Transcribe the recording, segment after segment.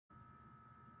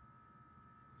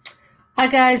Hi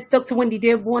guys, Dr. Wendy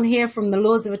Dearborn here from the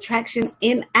Laws of Attraction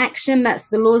in Action. That's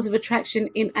the Laws of Attraction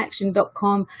in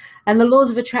Action.com and the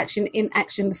Laws of Attraction in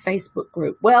Action Facebook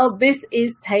group. Well, this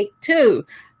is take 2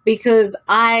 because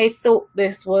I thought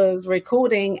this was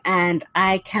recording and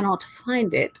I cannot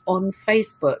find it on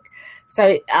Facebook.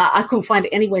 So I couldn't find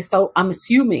it anyway, so I'm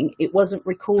assuming it wasn't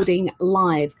recording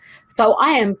live. So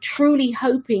I am truly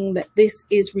hoping that this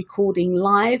is recording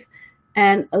live.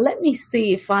 And let me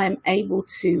see if I'm able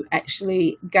to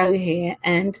actually go here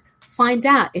and find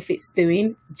out if it's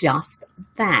doing just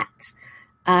that.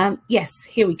 Yes,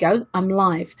 here we go. I'm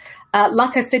live.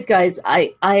 Like I said, guys,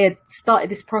 I had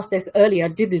started this process earlier. I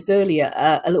did this earlier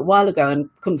a little while ago and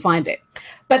couldn't find it.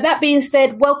 But that being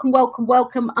said, welcome, welcome,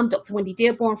 welcome. I'm Dr. Wendy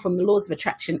Dearborn from the Laws of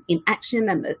Attraction in Action,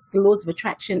 and that's the Laws of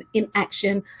Attraction in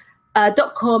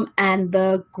Action.com and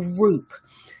the group.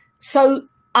 So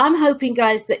I'm hoping,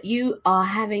 guys, that you are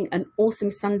having an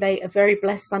awesome Sunday, a very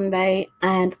blessed Sunday,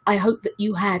 and I hope that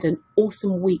you had an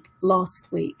awesome week last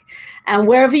week. And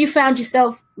wherever you found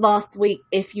yourself last week,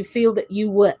 if you feel that you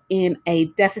were in a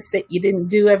deficit, you didn't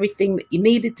do everything that you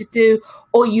needed to do,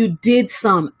 or you did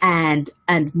some and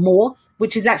more,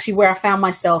 which is actually where I found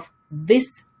myself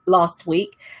this last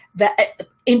week, that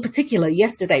in particular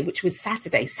yesterday, which was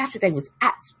Saturday. Saturday was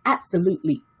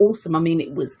absolutely awesome. I mean,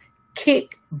 it was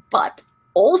kick butt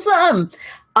awesome.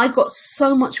 I got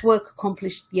so much work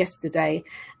accomplished yesterday,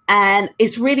 and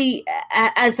it's really,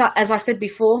 as I said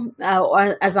before,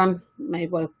 or as I may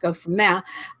well go from now,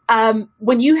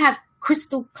 when you have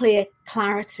crystal clear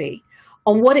clarity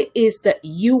on what it is that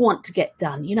you want to get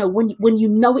done, you know, when you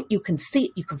know it, you can see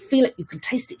it, you can feel it, you can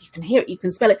taste it, you can hear it, you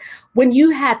can smell it. When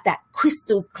you have that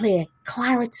crystal clear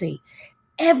clarity,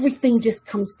 everything just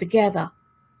comes together,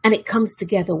 and it comes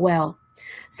together well.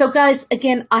 So guys,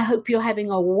 again, I hope you're having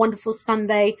a wonderful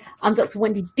Sunday. I'm Dr.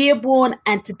 Wendy Dearborn,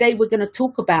 and today we're going to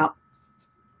talk about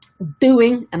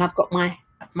doing, and I've got my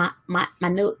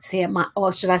notes here,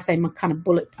 or should I say my kind of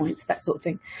bullet points, that sort of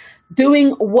thing.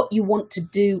 Doing what you want to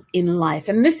do in life.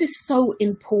 And this is so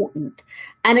important.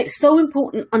 And it's so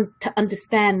important to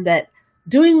understand that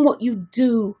doing what you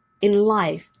do in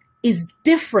life is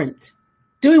different.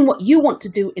 Doing what you want to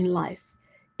do in life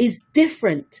is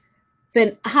different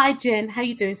then, hi Jen, how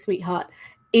you doing, sweetheart,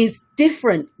 is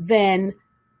different than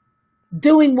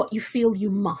doing what you feel you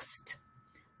must,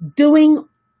 doing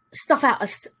stuff out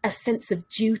of a sense of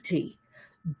duty,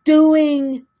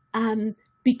 doing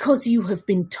because you have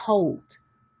been told.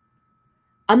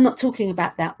 I'm not talking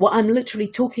about that. What I'm literally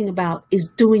talking about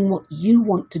is doing what you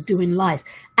want to do in life.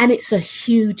 And it's a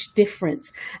huge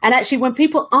difference. And actually, when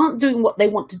people aren't doing what they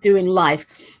want to do in life,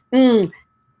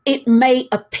 it may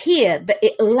appear that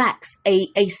it lacks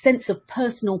a sense of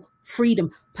personal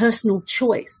freedom, personal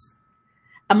choice.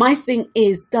 And my thing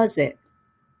is, does it?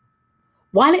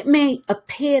 While it may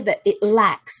appear that it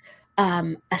lacks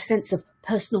a sense of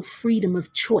personal freedom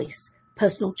of choice,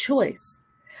 personal choice,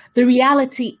 the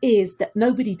reality is that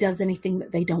nobody does anything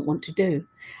that they don't want to do.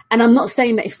 And I'm not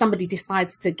saying that if somebody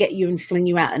decides to get you and fling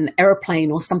you out an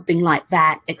airplane or something like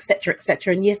that, etc.,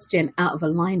 etc. And yes, Jen, out of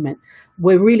alignment.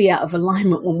 We're really out of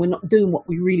alignment when we're not doing what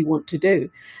we really want to do.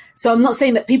 So I'm not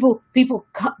saying that people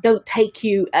can't take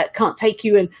you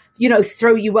and, you know,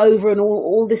 throw you over and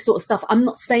all this sort of stuff. I'm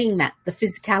not saying that, the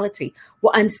physicality.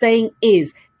 What I'm saying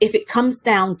is, if it comes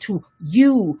down to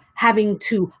you having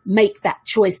to make that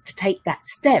choice to take that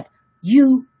step,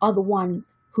 you are the one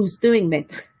who's doing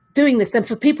this. And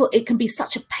for people, it can be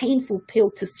such a painful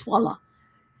pill to swallow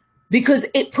because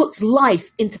it puts life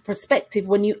into perspective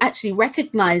when you actually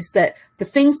recognize that the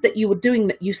things that you were doing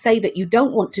that you say that you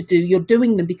don't want to do, you're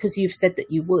doing them because you've said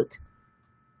that you would.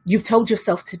 You've told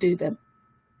yourself to do them.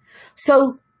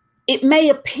 So it may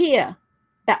appear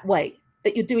that way,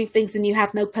 that you're doing things and you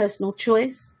have no personal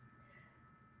choice,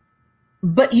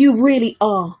 but you really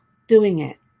are doing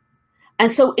it.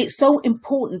 And so it's so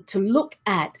important to look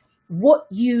at what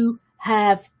you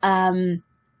have.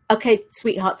 Okay,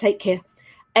 sweetheart, take care.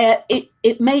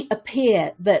 It may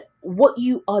appear that what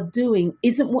you are doing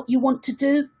isn't what you want to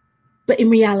do, but in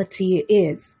reality it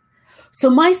is. So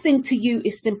my thing to you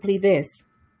is simply this.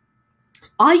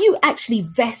 Are you actually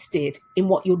vested in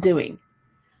what you're doing?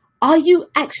 Are you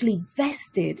actually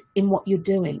vested in what you're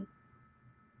doing?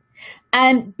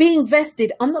 And being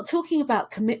vested, I'm not talking about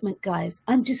commitment, guys.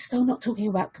 I'm just so not talking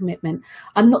about commitment.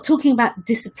 I'm not talking about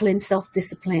discipline,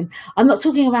 self-discipline. I'm not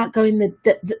talking about going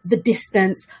the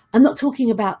distance. I'm not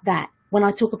talking about that when I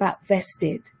talk about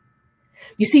vested.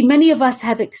 You see, many of us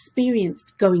have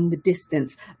experienced going the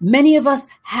distance. Many of us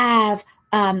have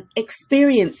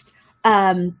experienced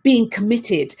being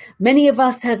committed. Many of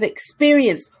us have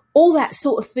experienced all that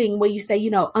sort of thing where you say,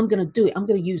 I'm going to do it. I'm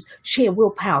going to use sheer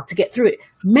willpower to get through it.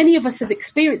 Many of us have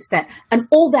experienced that, and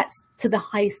all that's to the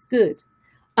highest good.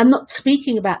 I'm not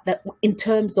speaking about that in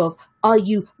terms of, are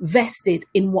you vested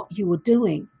in what you were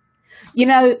doing?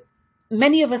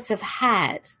 Many of us have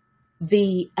had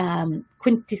the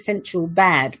quintessential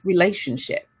bad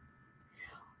relationship.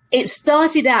 It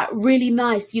started out really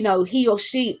nice, he or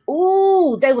she,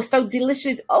 oh, they were so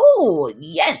delicious. Oh,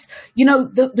 yes.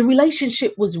 The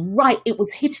relationship was right. It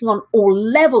was hitting on all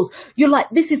levels. You're like,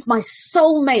 this is my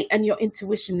soulmate. And your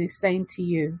intuition is saying to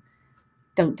you,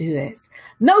 don't do this.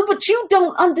 No, but you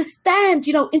don't understand,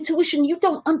 intuition, you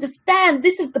don't understand.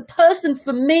 This is the person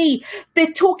for me.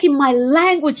 They're talking my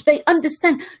language. They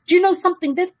understand. Do you know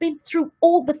something? They've been through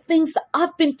all the things that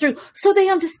I've been through. So they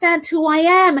understand who I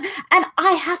am. And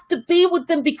I have to be with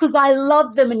them because I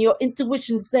love them. And your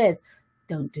intuition says,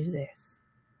 don't do this.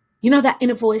 That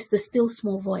inner voice, the still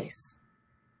small voice.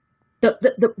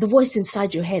 The voice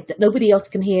inside your head that nobody else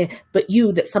can hear but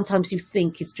you, that sometimes you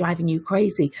think is driving you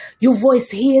crazy. Your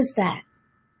voice hears that.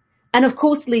 And of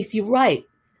course, Lisa, you're right.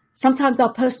 Sometimes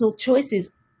our personal choices,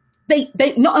 they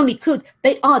not only could,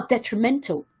 they are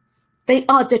detrimental. They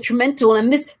are detrimental.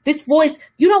 And this voice,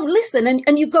 you don't listen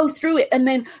and you go through it. And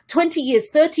then 20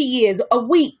 years, 30 years, a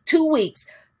week, 2 weeks,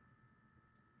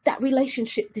 that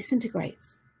relationship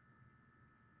disintegrates.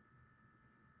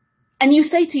 And you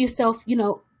say to yourself,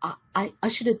 I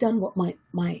should have done what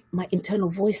my internal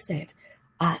voice said.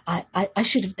 I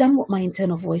should have done what my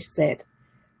internal voice said.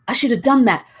 I should have done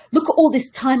that. Look at all this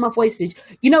time I've wasted.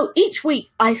 Each week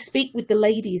I speak with the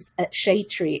ladies at Shade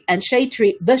Tree, and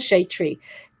the Shade Tree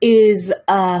is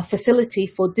a facility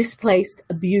for displaced,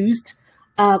 abused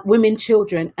women,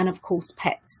 children, and of course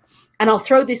pets. And I'll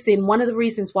throw this in. One of the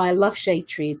reasons why I love Shade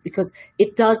Tree is because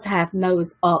it does have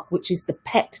Noah's Ark, which is the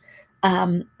pet.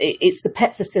 It's the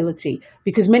pet facility,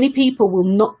 because many people will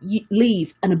not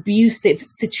leave an abusive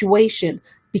situation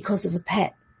because of a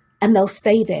pet, and they'll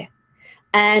stay there.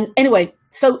 And anyway,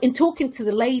 so in talking to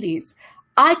the ladies,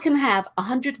 I can have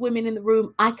 100 women in the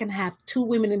room. I can have 2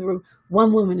 women in the room,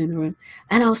 1 woman in the room.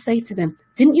 And I'll say to them,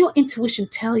 didn't your intuition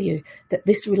tell you that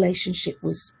this relationship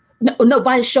was, no,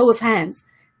 by a show of hands,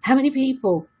 how many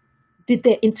people did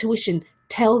their intuition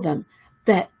tell them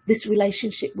that this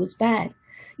relationship was bad?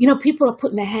 People are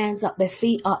putting their hands up, their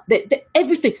feet up,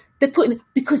 everything. They're putting,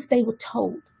 because they were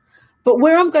told. But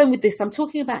where I'm going with this, I'm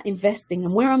talking about investing.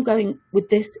 And where I'm going with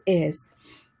this is,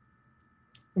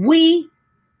 we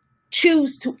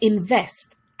choose to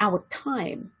invest our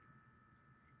time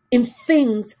in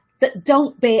things that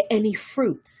don't bear any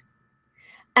fruit.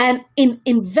 And in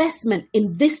investment,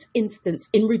 in this instance,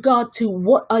 in regard to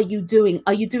what are you doing?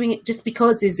 Are you doing it just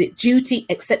because? Is it duty,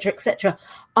 etc., etc.?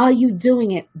 Are you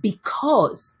doing it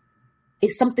because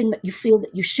it's something that you feel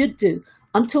that you should do?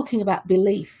 I'm talking about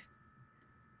belief.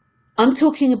 I'm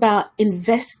talking about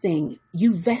investing,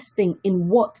 you vesting in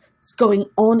what's going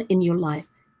on in your life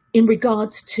in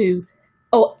regards to,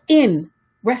 or in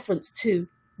reference to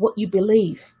what you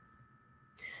believe.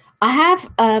 I have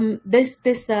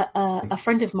a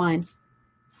friend of mine.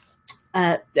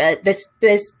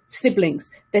 There's siblings.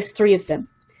 There's 3 of them,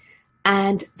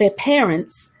 and their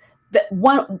parents.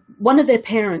 One of their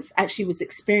parents actually was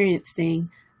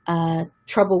experiencing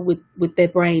trouble with their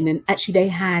brain, and actually they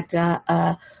had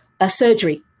a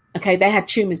surgery. Okay, they had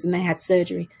tumors and they had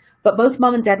surgery. But both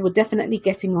mum and dad were definitely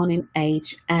getting on in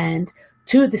age, and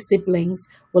 2 of the siblings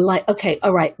were like, okay,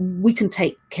 all right, we can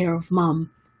take care of mum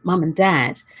and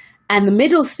dad. And the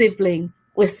middle sibling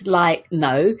was like,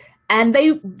 no. And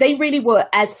they really were,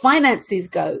 as finances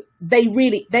go, they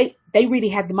really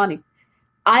had the money.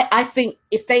 I think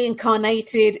if they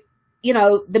incarnated,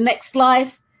 the next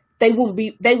life, they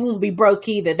wouldn't be broke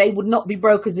either. They would not be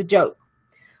broke as a joke.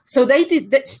 So they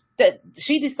did that.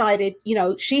 She decided,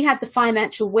 she had the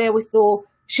financial wherewithal.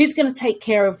 She's going to take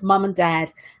care of mum and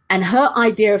dad. And her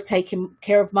idea of taking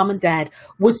care of mum and dad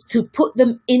was to put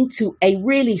them into a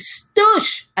really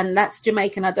stush, and that's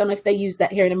Jamaican. I don't know if they use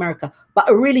that here in America, but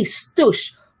a really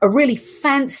stush, a really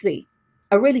fancy,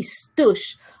 a really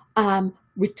stush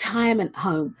retirement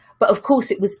home. But of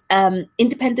course, it was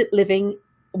independent living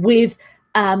with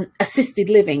assisted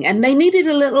living, and they needed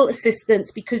a little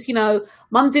assistance because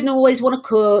mum didn't always want to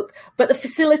cook, but the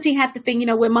facility had the thing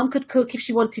where mum could cook if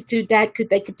she wanted to, dad could,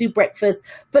 they could do breakfast,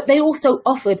 but they also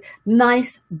offered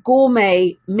nice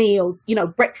gourmet meals,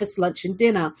 breakfast, lunch and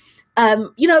dinner,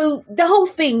 the whole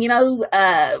thing,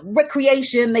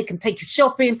 recreation, they can take you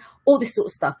shopping, all this sort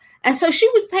of stuff. And so she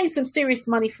was paying some serious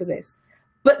money for this.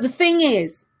 But the thing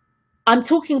is, I'm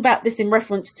talking about this in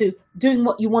reference to doing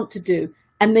what you want to do,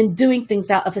 and then doing things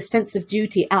out of a sense of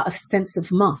duty, out of a sense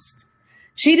of must.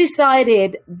 She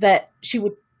decided that she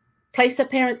would place her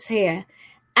parents here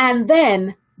and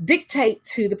then dictate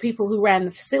to the people who ran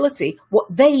the facility what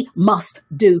they must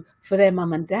do for their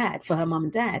mum and dad, for her mum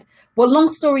and dad. Well, long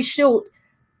story short,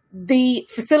 the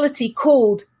facility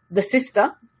called the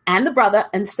sister and the brother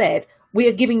and said, we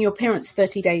are giving your parents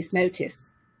 30 days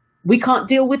notice. We can't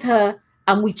deal with her,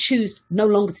 and we choose no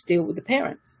longer to deal with the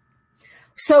parents.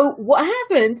 So what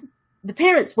happened, the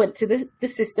parents went to the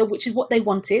sister, which is what they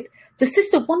wanted. The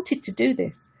sister wanted to do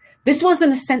this. This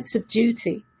wasn't a sense of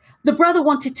duty. The brother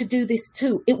wanted to do this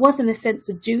too. It wasn't a sense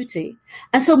of duty.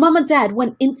 And so mum and dad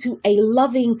went into a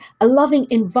loving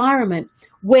environment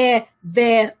where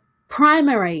their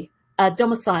primary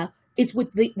domicile is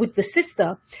with the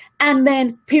sister. And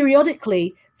then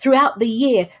periodically throughout the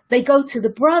year, they go to the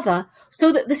brother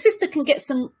so that the sister can get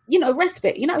some,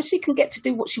 respite. She can get to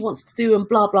do what she wants to do and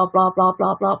blah, blah, blah, blah,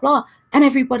 blah, blah, blah. And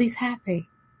everybody's happy.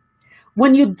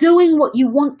 When you're doing what you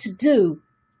want to do,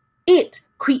 it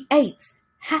creates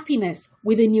happiness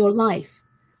within your life.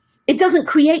 It doesn't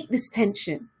create this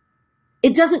tension.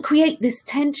 It doesn't create this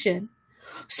tension.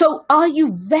 So are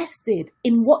you vested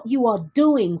in what you are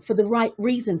doing for the right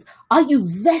reasons? Are you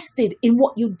vested in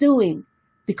what you're doing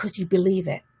because you believe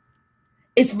it?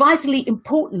 It's vitally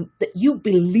important that you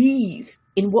believe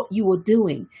in what you are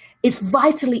doing. It's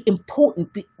vitally important,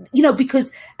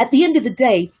 because at the end of the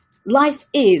day, life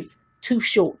is too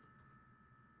short.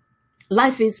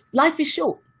 Life is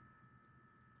short.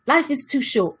 Life is too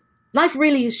short. Life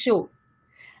really is short.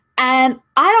 And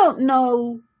I don't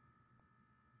know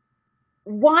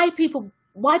why people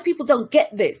don't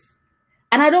get this.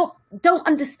 And I don't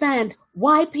understand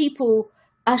why people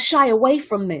shy away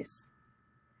from this.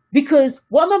 Because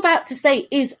what I'm about to say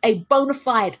is a bona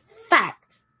fide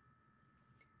fact.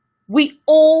 We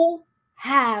all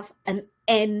have an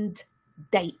end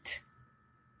date.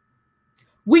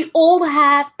 We all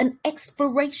have an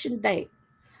expiration date.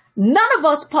 None of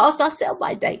us pass our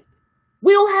sell-by date.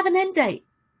 We all have an end date.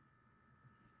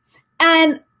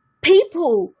 And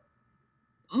people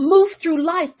move through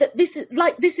life that this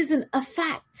isn't a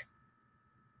fact.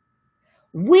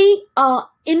 We are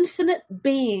infinite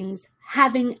beings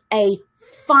having a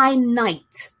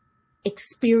finite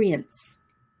experience.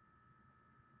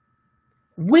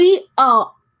 We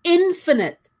are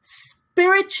infinite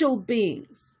spiritual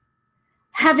beings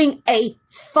having a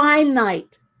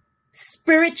finite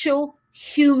spiritual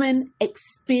human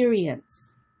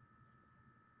experience.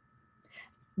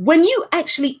 When you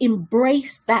actually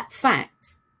embrace that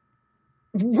fact,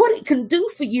 what it can do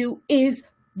for you is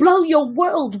blow your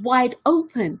world wide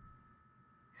open.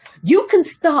 You can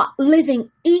start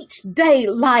living each day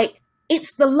like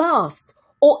it's the last,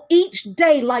 or each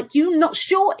day like you're not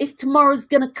sure if tomorrow's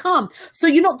going to come. So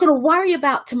you're not going to worry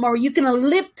about tomorrow. You're going to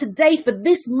live today for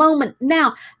this moment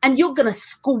now, and you're going to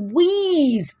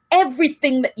squeeze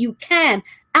everything that you can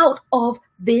out of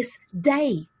this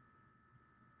day.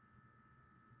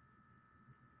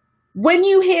 When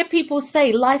you hear people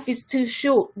say life is too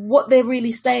short, what they're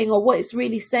really saying, or what it's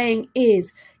really saying,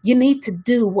 is you need to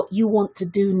do what you want to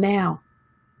do now.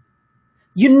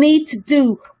 You need to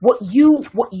do what you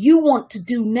want to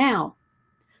do now.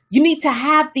 You need to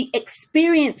have the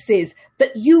experiences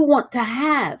that you want to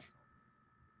have.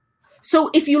 So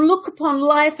if you look upon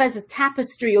life as a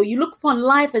tapestry, or you look upon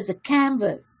life as a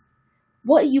canvas,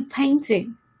 what are you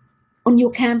painting on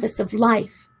your canvas of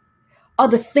life? Are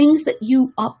the things that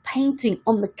you are painting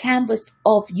on the canvas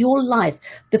of your life,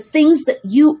 the things that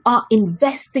you are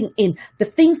investing in, the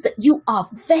things that you are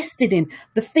vested in,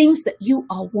 the things that you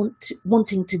are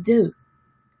wanting to do?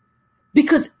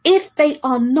 Because if they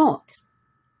are not,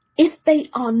 it's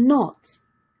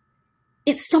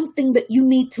something that you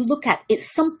need to look at.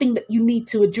 It's something that you need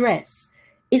to address.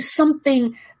 It's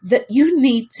something that you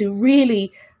need to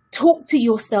really talk to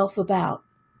yourself about.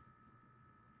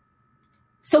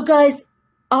 So guys,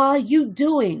 are you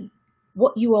doing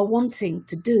what you are wanting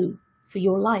to do for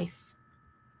your life?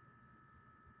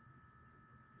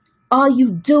 Are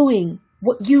you doing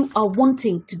what you are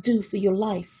wanting to do for your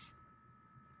life?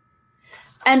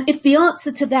 And if the answer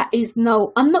to that is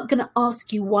no, I'm not going to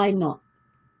ask you why not.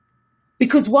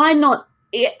 Because why not,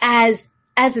 as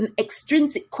an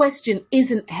extrinsic question,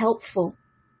 isn't helpful.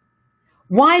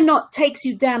 Why not takes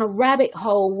you down a rabbit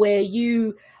hole where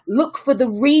you look for the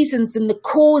reasons and the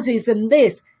causes and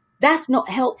this. That's not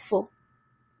helpful.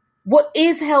 What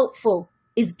is helpful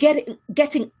is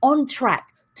getting on track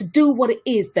to do what it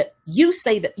is that you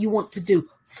say that you want to do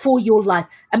for your life.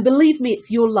 And believe me,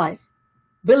 it's your life.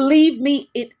 Believe me,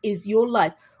 it is your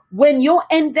life. When your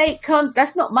end date comes,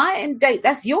 that's not my end date.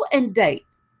 That's your end date.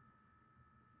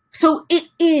 So it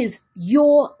is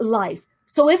your life.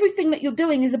 So everything that you're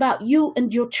doing is about you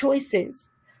and your choices.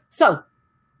 So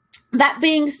that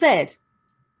being said,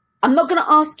 I'm not going to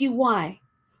ask you why.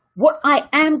 What I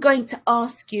am going to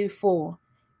ask you for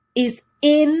is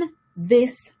in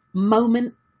this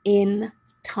moment in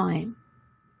time,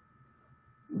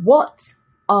 what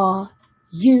are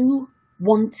you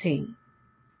wanting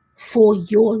for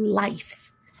your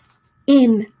life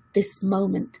in this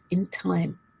moment in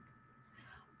time?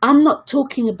 I'm not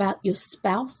talking about your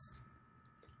spouse.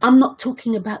 I'm not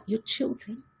talking about your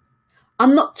children.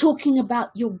 I'm not talking about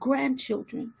your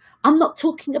grandchildren. I'm not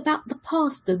talking about the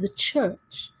pastor, the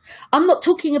church. I'm not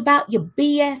talking about your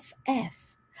BFF.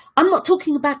 I'm not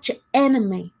talking about your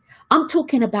enemy. I'm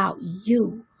talking about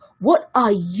you. What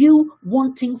are you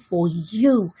wanting for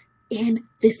you in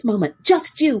this moment?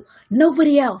 Just you,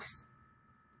 nobody else.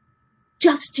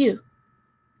 Just you.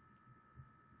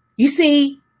 You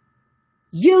see,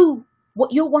 you,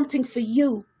 what you're wanting for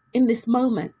you in this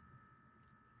moment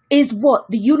is what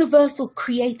the universal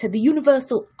creator, the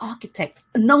universal architect,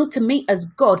 known to me as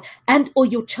God and or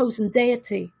your chosen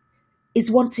deity,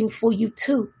 is wanting for you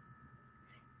too.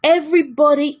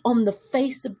 Everybody on the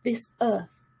face of this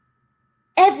earth,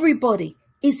 everybody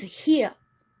is here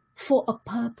for a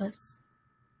purpose.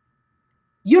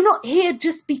 You're not here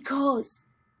just because.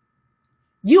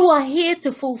 You are here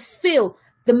to fulfill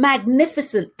the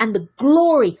magnificent and the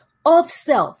glory of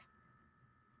self,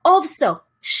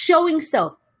 showing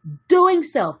self, doing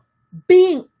self,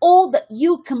 being all that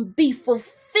you can be,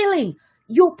 fulfilling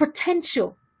your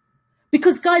potential.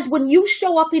 Because guys, when you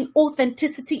show up in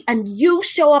authenticity and you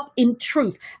show up in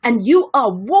truth and you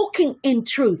are walking in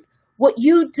truth, what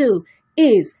you do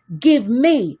is give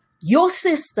me, your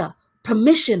sister,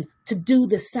 permission to do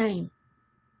the same.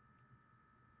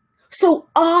 So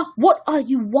what are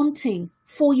you wanting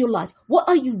for your life? What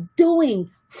are you doing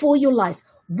for your life?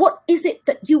 What is it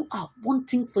that you are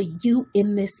wanting for you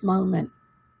in this moment?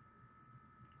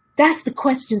 That's the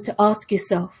question to ask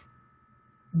yourself.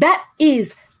 That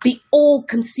is the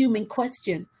all-consuming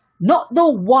question. Not the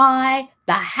why,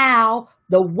 the how,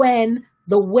 the when,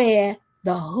 the where,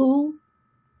 the who.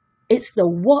 It's the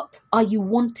what are you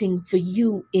wanting for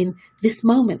you in this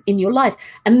moment in your life?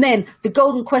 And then the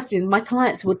golden question, my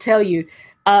clients will tell you,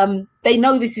 they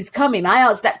know this is coming. I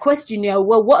ask that question,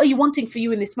 well, what are you wanting for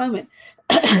you in this moment?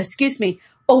 Excuse me.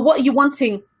 Or what are you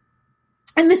wanting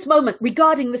in this moment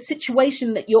regarding the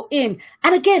situation that you're in?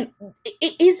 And again,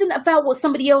 it isn't about what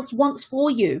somebody else wants for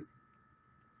you.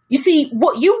 You see,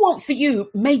 what you want for you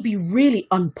may be really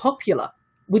unpopular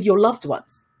with your loved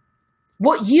ones.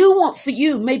 What you want for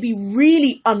you may be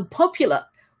really unpopular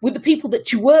with the people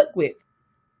that you work with.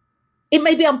 It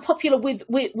may be unpopular with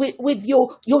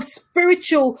your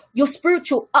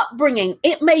spiritual upbringing.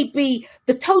 It may be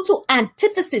the total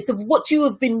antithesis of what you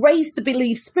have been raised to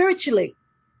believe spiritually.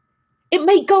 It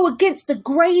may go against the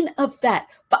grain of that,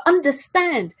 but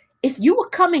understand, if you are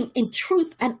coming in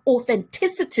truth and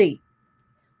authenticity,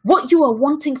 what you are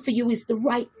wanting for you is the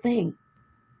right thing.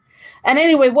 And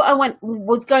anyway, what I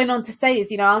was going on to say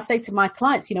is, I'll say to my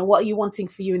clients, what are you wanting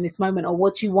for you in this moment, or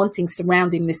what are you wanting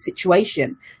surrounding this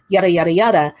situation, yada, yada,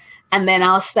 yada. And then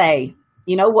I'll say,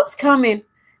 what's coming?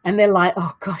 And they're like,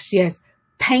 oh gosh, yes,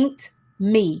 paint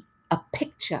me a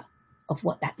picture of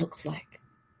what that looks like.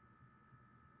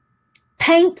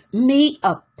 Paint me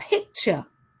a picture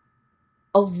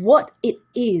of what it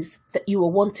is that you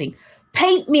are wanting.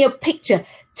 Paint me a picture.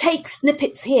 Take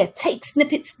snippets here, take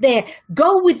snippets there.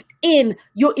 Go within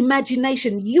your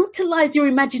imagination. Utilize your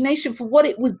imagination for what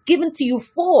it was given to you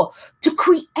for, to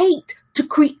create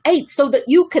so that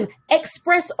you can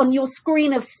express on your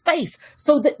screen of space,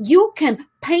 so that you can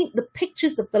paint the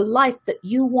pictures of the life that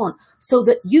you want, so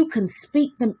that you can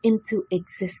speak them into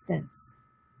existence.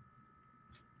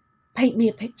 Paint me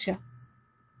a picture.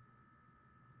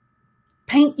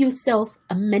 Paint yourself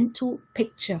a mental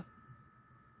picture,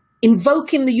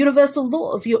 invoking the universal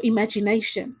law of your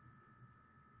imagination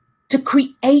to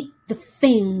create the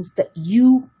things that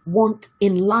you want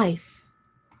in life.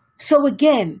 So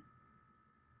again,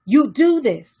 you do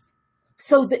this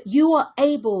so that you are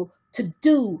able to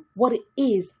do what it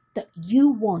is that you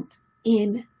want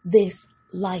in this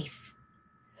life,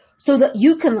 so that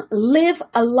you can live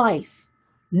a life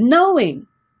knowing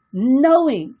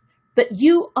that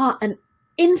you are an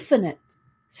infinite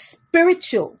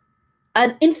spirit,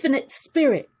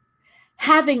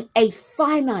 having a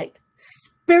finite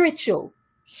spiritual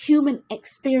human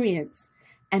experience,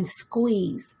 and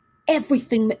squeeze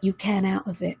everything that you can out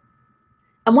of it.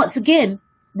 And once again,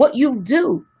 what you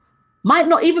do might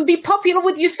not even be popular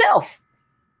with yourself,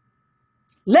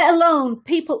 let alone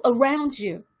people around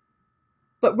you.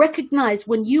 But recognize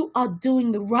when you are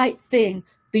doing the right thing,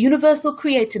 the universal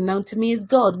creator known to me as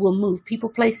God will move people,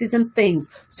 places, and things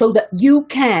so that you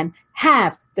can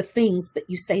have the things that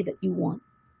you say that you want.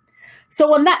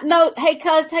 So on that note, hey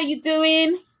cuz, how you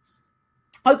doing?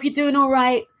 Hope you're doing all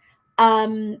right.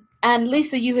 And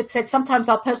Lisa, you had said sometimes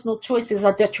our personal choices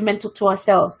are detrimental to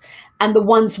ourselves and the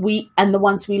ones we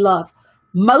love.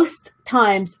 Most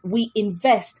times we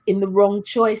invest in the wrong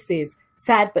choices.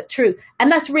 Sad but true.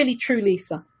 And that's really true,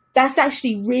 Lisa. That's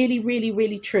actually really, really,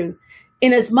 really true.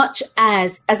 In as much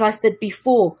as I said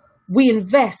before, we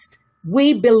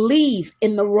believe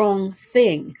in the wrong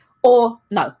thing. Or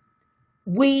no,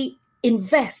 we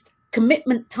invest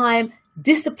commitment, time,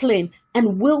 discipline,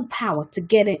 and willpower to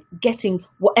getting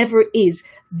whatever it is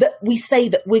that we say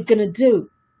that we're going to do,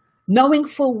 knowing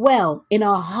full well in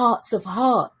our hearts of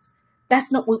hearts,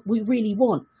 that's not what we really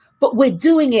want. But we're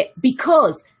doing it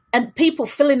because, and people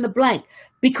fill in the blank,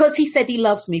 because he said he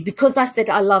loves me, because I said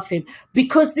I love him,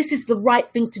 because this is the right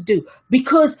thing to do,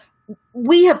 because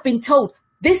we have been told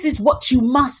this is what you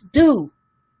must do.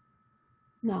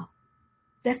 No,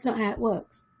 that's not how it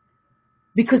works.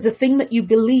 Because the thing that you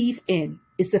believe in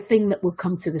is the thing that will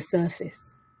come to the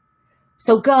surface.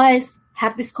 So guys,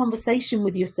 have this conversation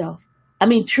with yourself. I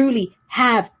mean, truly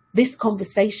have this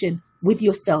conversation with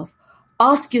yourself.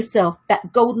 Ask yourself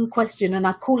that golden question, and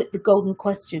I call it the golden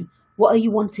question. What are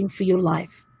you wanting for your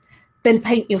life? Then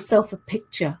paint yourself a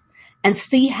picture and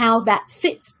see how that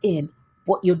fits in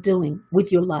what you're doing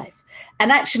with your life.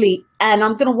 And actually, and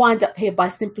I'm going to wind up here by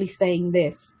simply saying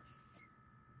this.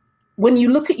 When you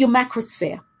look at your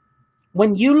macrosphere,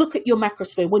 when you look at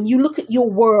your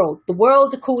world, the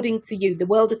world according to you, the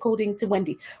world according to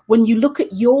Wendy, when you look at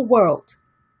your world,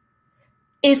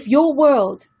 if your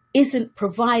world isn't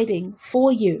providing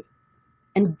for you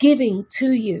and giving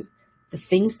to you the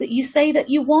things that you say that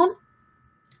you want,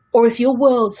 or if your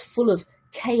world's full of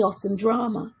chaos and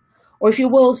drama, or if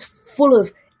your world's full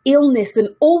of illness and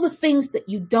all the things that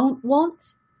you don't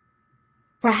want,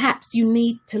 perhaps you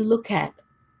need to look at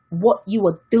what you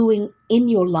are doing in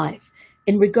your life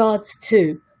in regards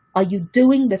to, are you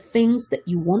doing the things that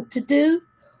you want to do,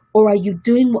 or are you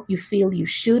doing what you feel you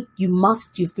should, you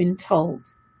must, you've been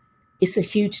told? It's a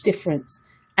huge difference.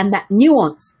 And that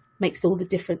nuance makes all the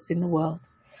difference in the world.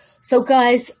 So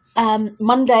guys,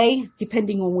 Monday,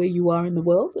 depending on where you are in the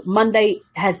world, Monday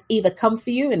has either come for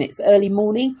you and it's early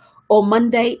morning, or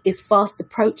Monday is fast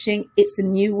approaching. It's a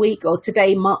new week, or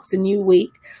today marks a new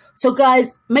week. So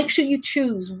guys, make sure you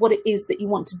choose what it is that you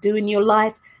want to do in your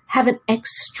life. Have an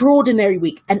extraordinary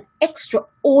week, an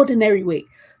extraordinary week.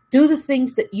 Do the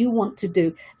things that you want to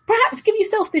do. Perhaps give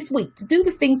yourself this week to do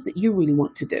the things that you really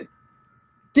want to do.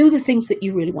 Do the things that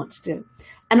you really want to do.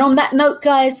 And on that note,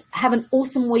 guys, have an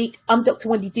awesome week. I'm Dr.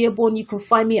 Wendy Dearborn. You can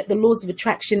find me at the Laws of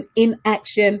Attraction in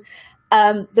Action.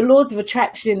 The Laws of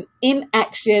Attraction in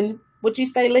Action. What'd you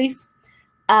say, Lise?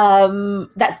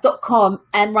 That's .com,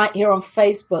 and right here on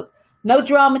Facebook. No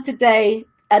drama today.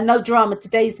 No drama.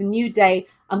 Today's a new day.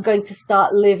 I'm going to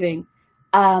start living.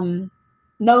 No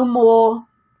more.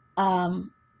 No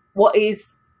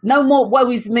more woe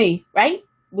is me, right?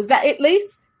 Was that it,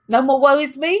 Lise? No more woe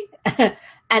is me.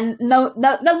 And no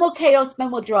more chaos, no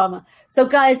more drama. So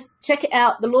guys, check it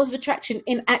out. The Laws of Attraction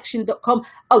in Action.com.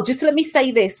 Oh, just let me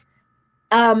say this.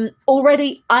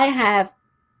 Already I have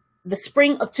the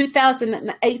spring of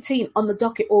 2018 on the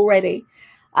docket already.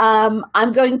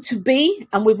 I'm going to be,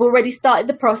 and we've already started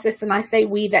the process, and I say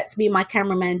we, that's me and my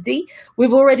cameraman D.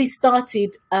 We've already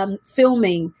started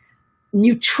filming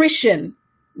nutrition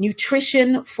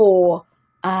for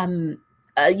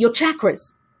your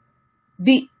chakras,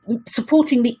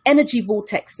 supporting the energy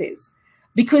vortexes,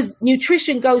 because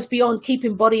nutrition goes beyond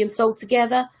keeping body and soul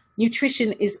together.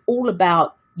 Nutrition is all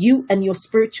about you and your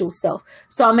spiritual self.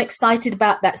 So I'm excited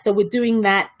about that. So we're doing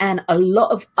that and a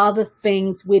lot of other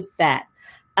things with that.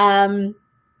 I'm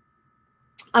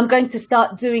going to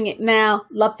start doing it now.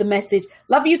 Love the message.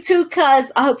 Love you too,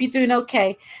 cuz. I hope you're doing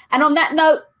okay. And on that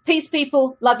note, peace,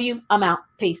 people. Love you. I'm out.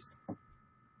 Peace.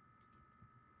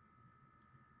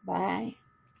 Bye.